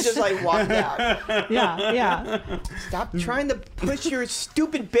then he just like walked out. Yeah. Stop trying to push your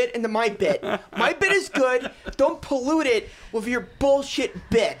stupid bit into my bit. My bit is good. Don't pollute it with your bullshit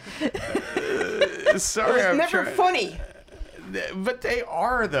bit. Sorry, It was I'm never trying- funny. But they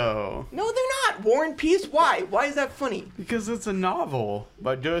are, though. No, they're not. War and Peace? Why? Why is that funny? Because it's a novel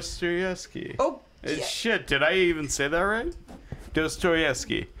by Dostoevsky. Oh, yeah. Shit, did I even say that right?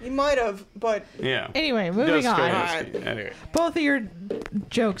 Dostoevsky. You might have, but Yeah. Anyway, moving on. Dostoevsky. Anyway. Both of your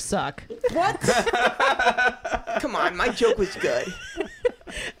jokes suck. what? Come on, my joke was good.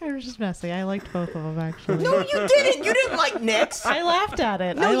 I was just messing. I liked both of them, actually. No, you didn't. You didn't like Nick's. I laughed at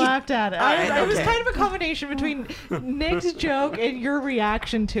it. No, I you- laughed at it. Alright, It was okay. kind of a combination between Nick's joke and your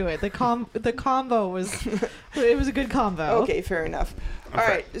reaction to it. The combo was it was a good combo. Okay, fair enough. All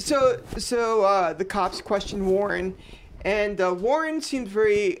right, so the cops questioned Warren, and Warren seemed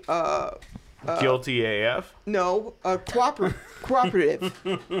very Guilty AF. cooperative,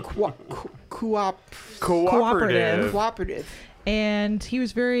 Cooperative. cooperative, And he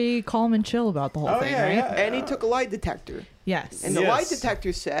was very calm and chill about the whole thing, right? and he took a lie detector, Yes. and the lie Yes.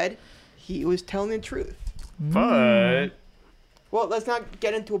 detector said he was telling the truth. But Well, let's not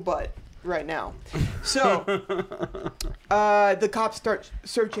get into a but right now. So, the cops start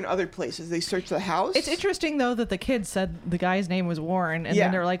searching other places. They search the house. It's interesting though that the kid said the guy's name was Warren, and Yeah.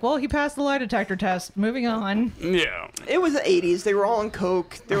 then they're like, "Well, he passed the lie detector test. Moving on." yeah. It was the 80s. They were all on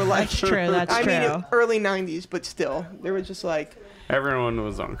coke. They were like, That's true. That's I true. mean, early 90s, but still, they were just like, Everyone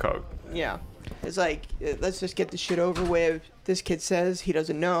was on coke. yeah. It's like, let's just get this shit over with. This kid says he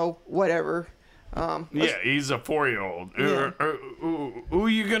doesn't know, whatever. Yeah, he's a 4-year-old. Yeah. Who are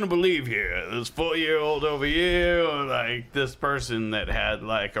you gonna believe here? This 4-year-old over here, or like this person that had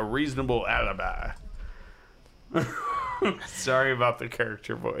like a reasonable alibi? Sorry about the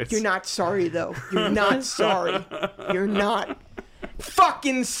character voice. You're not sorry, though. You're not sorry. You're not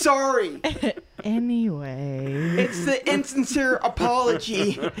fucking sorry. Anyway, It's the insincere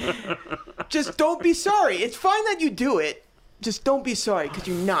apology. Just don't be sorry. It's fine that you do it. Just don't be sorry, because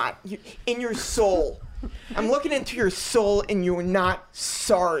you're not. In your soul. I'm looking into your soul, and you're not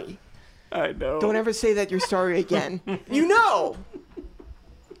sorry. I know. Don't ever say that you're sorry again. You know!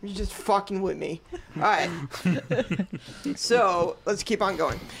 You're just fucking with me. Alright. So, let's keep on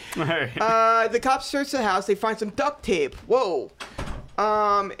going. All right. The cops search the house. They find some duct tape. Whoa.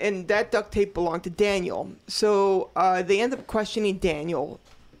 And that duct tape belonged to Daniel. So, they end up questioning Daniel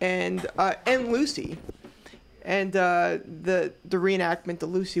and Lucy. And the reenactment to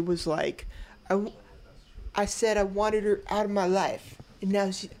Lucy was like, I said I wanted her out of my life, and now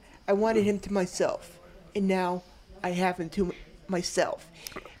I wanted him to myself, and now I have him to myself.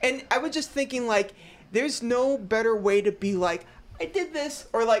 And I was just thinking, like, there's no better way to be like, I did this,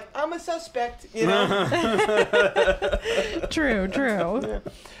 or like, I'm a suspect, you know? true.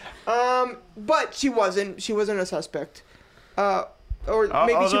 But she wasn't a suspect. Or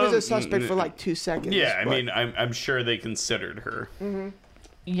maybe she was Although- a suspect for like 2 seconds. Yeah, I but- mean, I'm sure they considered her.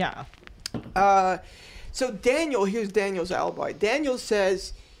 Yeah. So here's Daniel's alibi. Daniel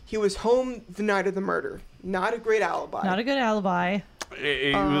says he was home the night of the murder. Not a great alibi. Not a good alibi.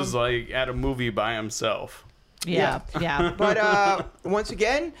 He was like at a movie by himself. Yeah. But once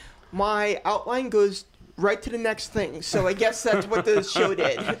again, my outline goes right to the next thing. So I guess that's what the show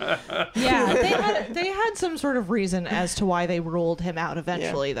did. Yeah, they had some sort of reason as to why they ruled him out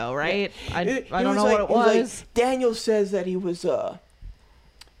eventually, though, right? I don't know what it was. Daniel says that he was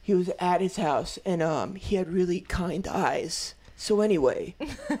at his house and he had really kind eyes. So anyway,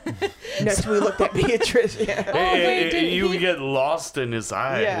 next we looked at Beatrice. Yeah. Oh, wait, did you he- get lost in his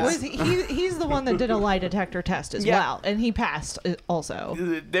eyes. Yeah. Was he's the one that did a lie detector test as Yeah. well, and he passed also.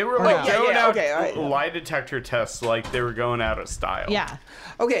 They were Or like no? going Yeah, out okay, all right. lie detector tests like they were going out of style. Yeah.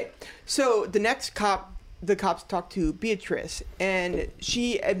 Okay, so the cops talk to Beatrice, and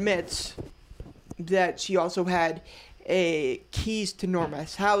she admits that she also had keys to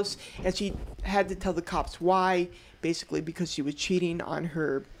Norma's house, and she had to tell the cops why. Basically, because she was cheating on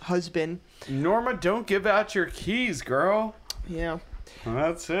her husband. Norma, don't give out your keys, girl. Yeah.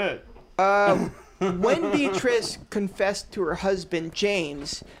 That's it. When Beatrice confessed to her husband,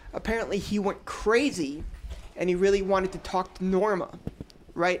 James, apparently he went crazy and he really wanted to talk to Norma,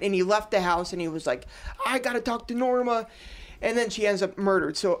 right? And he left the house and he was like, I gotta talk to Norma. And then she ends up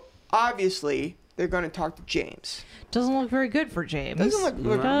murdered. So obviously, they're gonna talk to James. Doesn't look very good for James. Doesn't look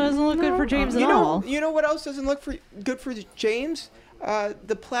good for James at you know, all. You know what else doesn't look good for James?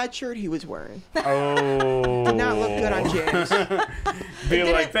 The plaid shirt he was wearing. Oh. Did not look good on James. Be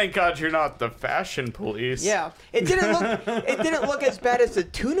like, didn't- thank God you're not the fashion police. Yeah, it didn't look as bad as the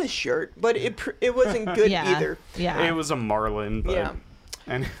tuna shirt, but it wasn't good Yeah. either. Yeah. It was a Marlin. But, Yeah.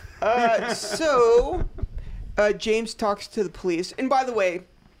 And So James talks to the police, and by the way,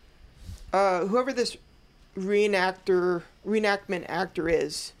 whoever this reenactment actor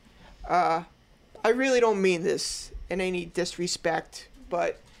is, I really don't mean this in any disrespect,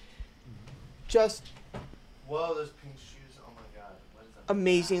 but just Whoa, those pink shoes. Oh my god. What is that?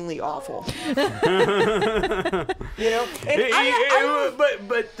 amazingly awful. You know, and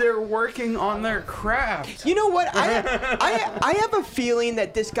but they're working on their craft. you know what? I have a feeling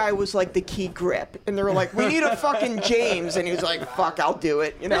that this guy was like the key grip, and they were like, "We need a fucking James," and he was like, "Fuck, I'll do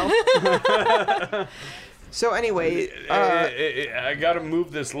it," you know. So anyway, I gotta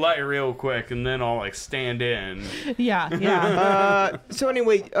move this light real quick, and then I'll like stand in. Yeah. Yeah. so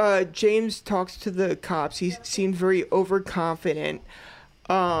anyway, James talks to the cops. He seemed very overconfident.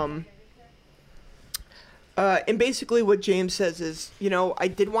 And basically what James says is, you know, I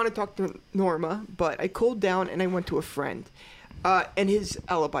did want to talk to Norma, but I cooled down and I went to a friend. And his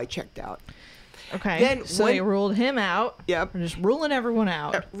alibi checked out. Okay. Then so when- they ruled him out. Yep. We're just ruling everyone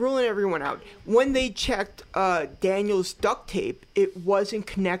out. Ruling everyone out. When they checked Daniel's duct tape, it wasn't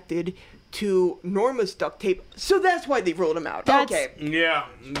connected to Norma's duct tape, so that's why they ruled him out. That's- Okay. Yeah,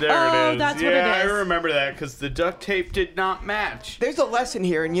 there Oh, it is. that's yeah, what it I is. remember that because the duct tape did not match. There's a lesson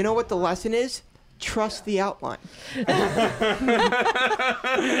here, and you know what the lesson is? Trust the outline.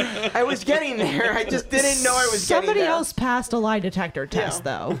 I was getting there. I just didn't know I was getting Somebody there. else passed a lie detector test,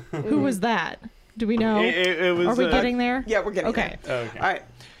 though. Who was that? Do we know? It was. Are we getting there? Yeah, we're getting Okay. there. Okay. All right.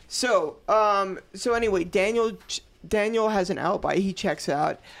 So, so anyway, Daniel has an alibi. He checks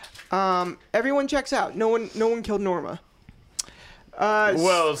out. Everyone checks out. No one killed Norma.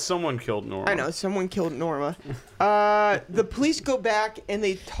 Well, someone killed Norma. I know someone killed Norma. The police go back and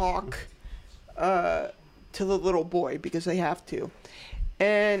they talk to the little boy because they have to.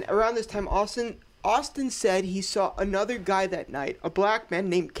 And around this time, Austin said he saw another guy that night, a black man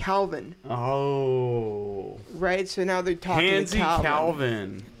named Calvin. Oh. Right. So now they're talking to Handsy Calvin.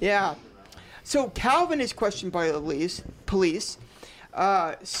 Calvin. Yeah. So Calvin is questioned by the police.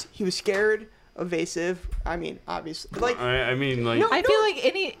 He was scared, evasive. I mean, obviously, like I mean, like. No, I feel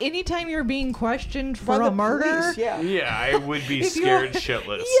like anytime you're being questioned by for the a murder, police, yeah. Yeah, I would be If you're- scared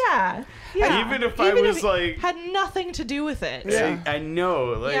shitless. yeah, yeah. Even if I was, it like- had nothing to do with it. Yeah. I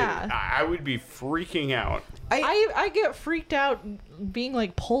know. Like, Yeah. I would be freaking out. I get freaked out being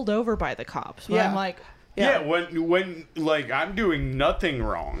like pulled over by the cops. When Yeah. I'm like, Yeah, when like I'm doing nothing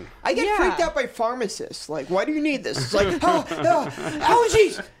wrong. I get Yeah. freaked out by pharmacists. Like, why do you need this? It's like,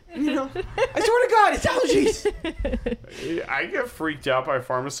 allergies. You know, I swear to God, it's allergies. I get freaked out by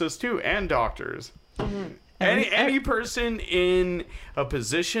pharmacists too, and doctors. Any person in a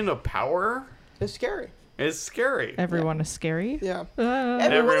position of power It's scary. is scary. everyone is scary. Yeah. Uh,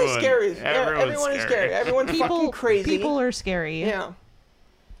 Everyone is Everyone- scary. everyone's Everyone is scary. scary. Everyone's fucking crazy. People are scary. Yeah.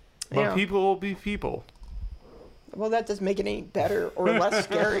 But Yeah. people will be people. Well, that doesn't make it any better or less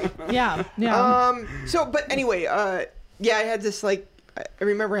scary. Yeah. Yeah. So, but anyway, yeah, I had this, like, I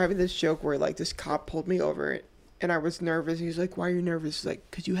remember having this joke where, like, this cop pulled me over and I was nervous. He was like, why are you nervous? He's like,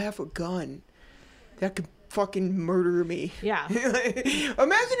 because you have a gun that could fucking murder me. Yeah. Imagine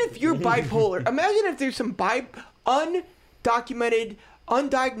if you're bipolar. Imagine if there's some undocumented,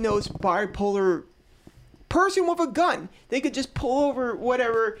 undiagnosed bipolar person with a gun. They could just pull over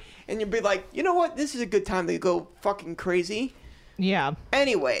whatever, and you'd be like, you know what? This is a good time to go fucking crazy. Yeah.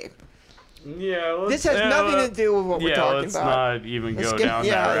 Anyway, Yeah, this has nothing to do with what we're talking let's about. not even Let's go get- down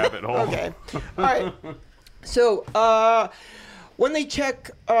yeah, that rabbit hole. Okay. All right. So, when they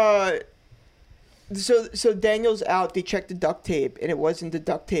check, so Daniel's out. They check the duct tape, and it wasn't the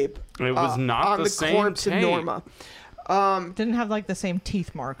duct tape. It was not on the same corpse tape. of Norma. Didn't have like the same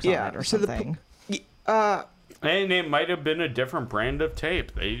teeth marks on it or so something. And it might have been a different brand of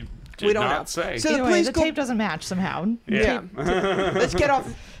tape. They did We don't not know. say. So- Either the way, police the go- tape doesn't match somehow. Yeah. Let's get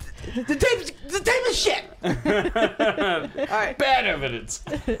off. The tape is shit. All right. Bad evidence.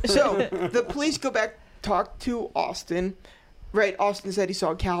 So the police go back, talk to Austin. Right, Austin said he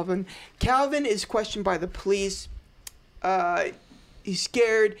saw Calvin. Calvin is questioned by the police. He's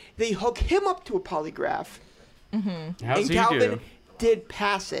scared. They hook him up to a polygraph. How's And he Calvin do? did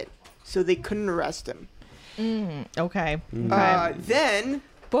pass it, so they couldn't arrest him. Okay. Then,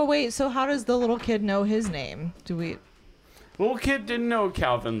 But wait, so how does the little kid know his name? Do we? Little kid didn't know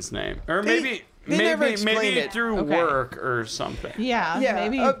Calvin's name, or They never explained maybe it. through Okay. work or something. Yeah. yeah,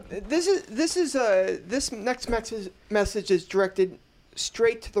 Maybe. this next message is directed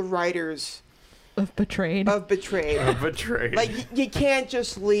straight to the writers Of betrayed. of Betrayed. Betrayed. Like you can't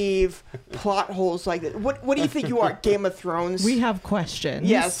just leave plot holes like that. What do you think you are, Game of Thrones? We have questions.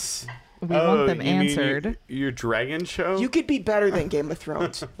 Yes. We want them you mean answered. your dragon show? You could be better than Game of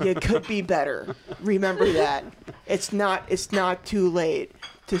Thrones. You could be better. Remember that. It's not too late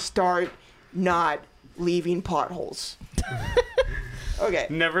to start not leaving potholes. Okay.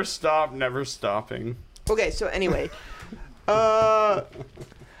 Never stop, never stopping. Okay, so anyway.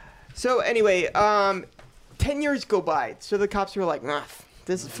 10 years go by. So the cops were like, nah,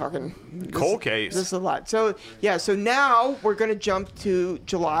 this is fucking Cold case. This is a lot. So yeah, so now we're gonna jump to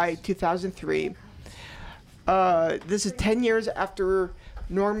July 2003. This is 10 years after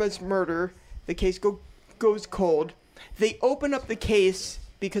Norma's murder. The case goes cold. They open up the case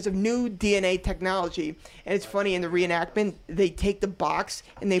because of new DNA technology, and it's funny in the reenactment. They take the box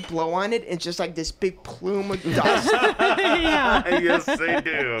and they blow on it, and it's just like this big plume of dust. Yeah. Yes, they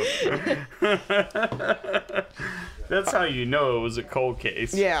do. That's how you know it was a cold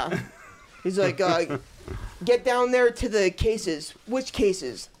case. Yeah. He's like, get down there to the cases. Which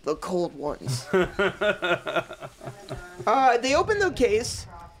cases? The cold ones. They opened the case.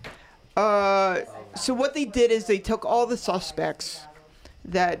 So what they did is they took all the suspects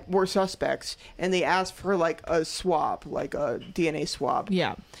that were suspects and they asked for like a swab, like a DNA swab.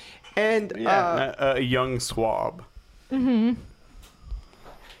 Yeah. And Yeah, a young swab.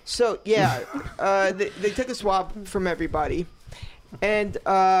 so yeah, they took a swab from everybody, and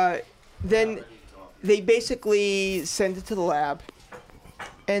then they basically send it to the lab,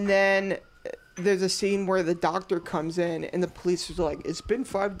 and then there's a scene where the doctor comes in and the police is like, "It's been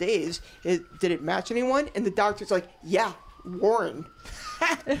 5 days. Did it match anyone?" And the doctor's like, "Yeah, Warren."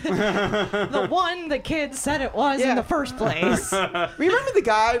 The one the kid said it was Yeah. in the first place. Remember the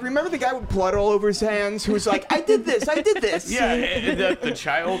guy with blood all over his hands who was like, "I did this. Yeah, that the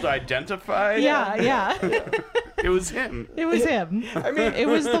child identified. Yeah. It was him. It was him. I mean, it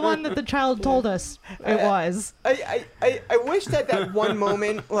was the one that the child told us it was. I wish that one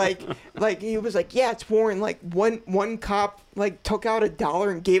moment, like he was like, "Yeah, it's Warren." Like one cop like took out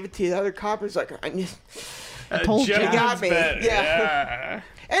 $1 and gave it to the other cop. It's like, I told you. Gentleman's got me. bet. Yeah.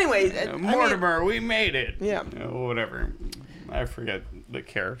 Anyway, I mean, Mortimer, we made it. Yeah. Whatever. I forget the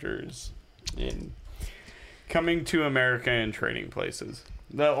characters in Coming to America and Trading Places.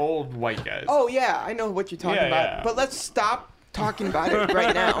 The old white guys. oh yeah, I know what you're talking Yeah, about. yeah. But let's stop talking about it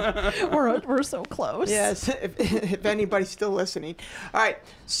right now. We're so close. Yes, if anybody's still listening. All right,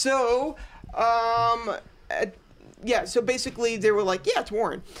 so yeah, so basically they were like, "Yeah, it's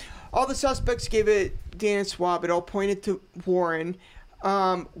Warren." All the suspects gave it DNA swab. It all pointed to Warren.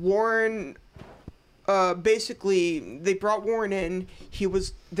 Warren, basically, they brought Warren in.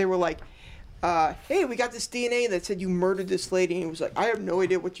 They were like, "Hey, we got this DNA that said you murdered this lady." And he was like, "I have no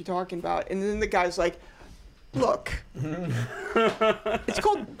idea what you're talking about." And then the guy's like, "Look, it's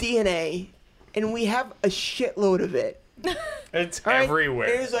called DNA, and we have a shitload of it. It's All right?" everywhere.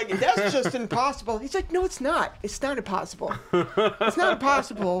 And he was like, "That's just impossible." He's like, "No, it's not. It's not impossible. It's not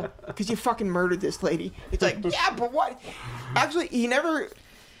impossible because you fucking murdered this lady." He's like, "Yeah, but what?" Actually, he never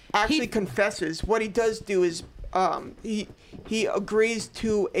actually confesses. What he does do is he agrees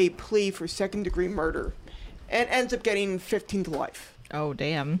to a plea for second-degree murder and ends up getting 15 to life. Oh,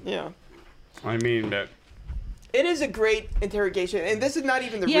 damn. Yeah. I mean, that. It is a great interrogation, and this is not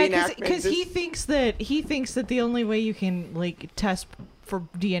even the Yeah, reenactment. because This- he thinks that the only way you can like test for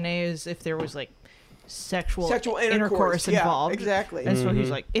DNA is if there was like sexual intercourse yeah, involved. Exactly. And so he's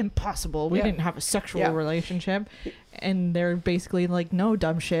like, impossible. We Yeah. didn't have a sexual Yeah. relationship. And they're basically like, no,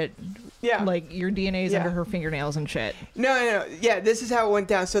 dumb shit. Yeah. Like, your DNA's Yeah. under her fingernails and shit. No. Yeah, this is how it went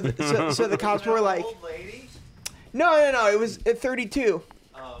down. So the cops were like, Old lady? no. It was at 32.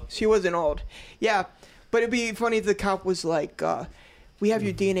 Oh, She wasn't old. Yeah, but it'd be funny if the cop was like, we have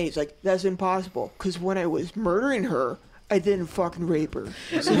your DNA. It's like, that's impossible. Because when I was murdering her, I didn't fucking rape her.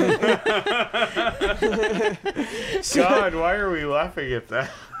 God, why are we laughing at that?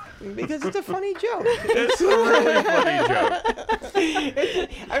 Because it's a funny joke. It's a really funny joke.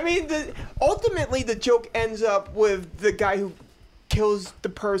 I mean, ultimately the joke ends up with the guy who kills the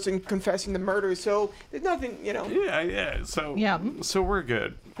person confessing the murder. So there's nothing, Yeah. So So we're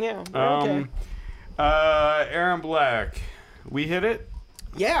good. Yeah, we're okay. Aaron Black, we hit it.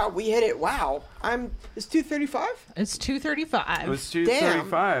 Yeah, we hit it. Wow. It's 2:35. It's 2:35. It was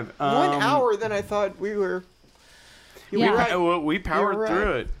 2:35. 1 hour than I thought we were. You Yeah. were right. We powered You're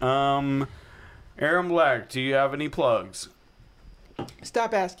through it. Aaron Black, do you have any plugs?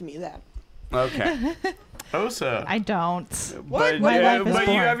 Stop asking me that. Okay. Osa. I don't. What? But, My life is but you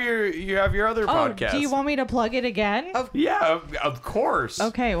boring. have your other Oh, podcast. do you want me to plug it again? Yeah, of course.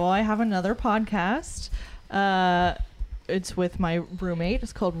 Okay, well, I have another podcast. It's with my roommate.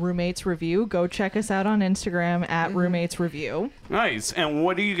 It's called Roommates Review. Go check us out on Instagram at Roommates Review. Nice. And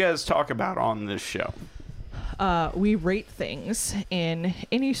what do you guys talk about on this show? We rate things in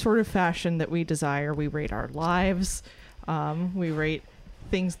any sort of fashion that we desire. We rate our lives. We rate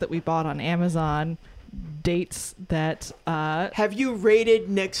things that we bought on Amazon. Dates that Have you rated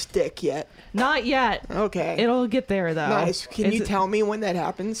Nick's dick yet? not yet. Okay. It'll get there though. Nice. Can you It's- tell me when that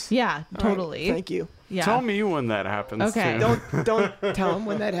happens? Yeah, All right, totally. Thank you. Yeah. Tell me when that happens. Okay. Too. Don't tell him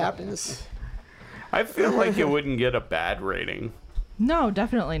when that happens. I feel like it wouldn't get a bad rating. No,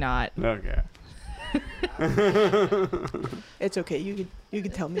 definitely not. Okay. It's okay. You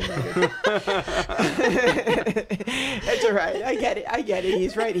can tell me later. It's all right. I get it.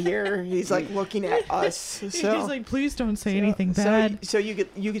 He's right here. He's like looking at us. So He's like, please don't say anything bad. So you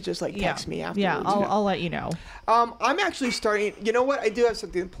could just like text me afterwards. Yeah, I'll let you know. I'm actually starting. You know what? I do have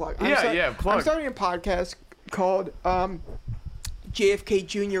something to plug. Plug. I'm starting a podcast called JFK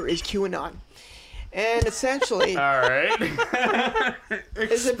Jr. is QAnon, and essentially All right.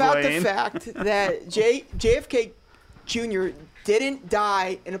 it's about the Explain. fact that JFK Jr. didn't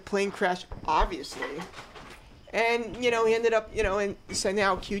die in a plane crash, obviously. And, he ended up, and sending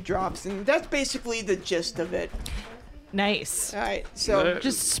out Q drops, and that's basically the gist of it. Nice. All right, so,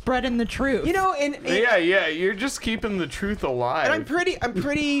 Just spreading the truth. and Yeah, you're just keeping the truth alive. and I'm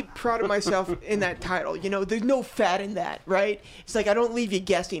pretty proud of myself in that title. There's no fat in that, right? It's like I don't leave you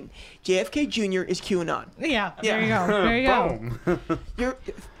guessing. JFK Jr. is QAnon. Yeah, Yeah. there you go. There you go. Boom.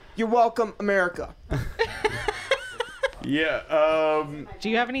 You're welcome, America. Yeah. Do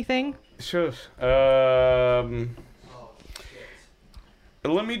you have anything? Sure.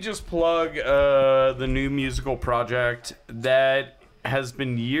 Let me just plug the new musical project that has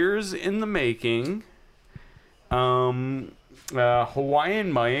been years in the making. Hawaiian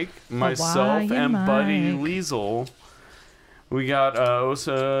Mike, myself, Hawaiian and Buddy Mike. Liesel. We got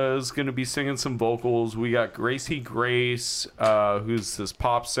Osa is going to be singing some vocals. We got Gracie Grace, who's this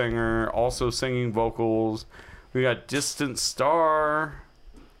pop singer, also singing vocals. We got Distant Star.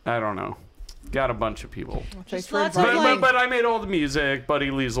 I don't know. Got a bunch of people. Thanks for lots of, inviting me. But I made all the music.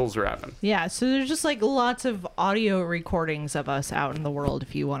 Buddy Liesel's rapping. Yeah, so there's just like lots of audio recordings of us out in the world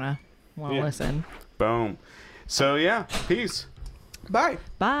if you wanna Yeah. listen. Boom. So yeah, peace. Bye.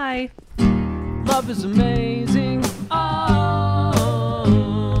 Bye. Love is amazing,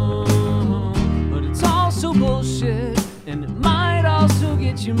 but it's also bullshit, and it might also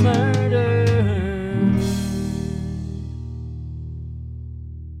get you murdered.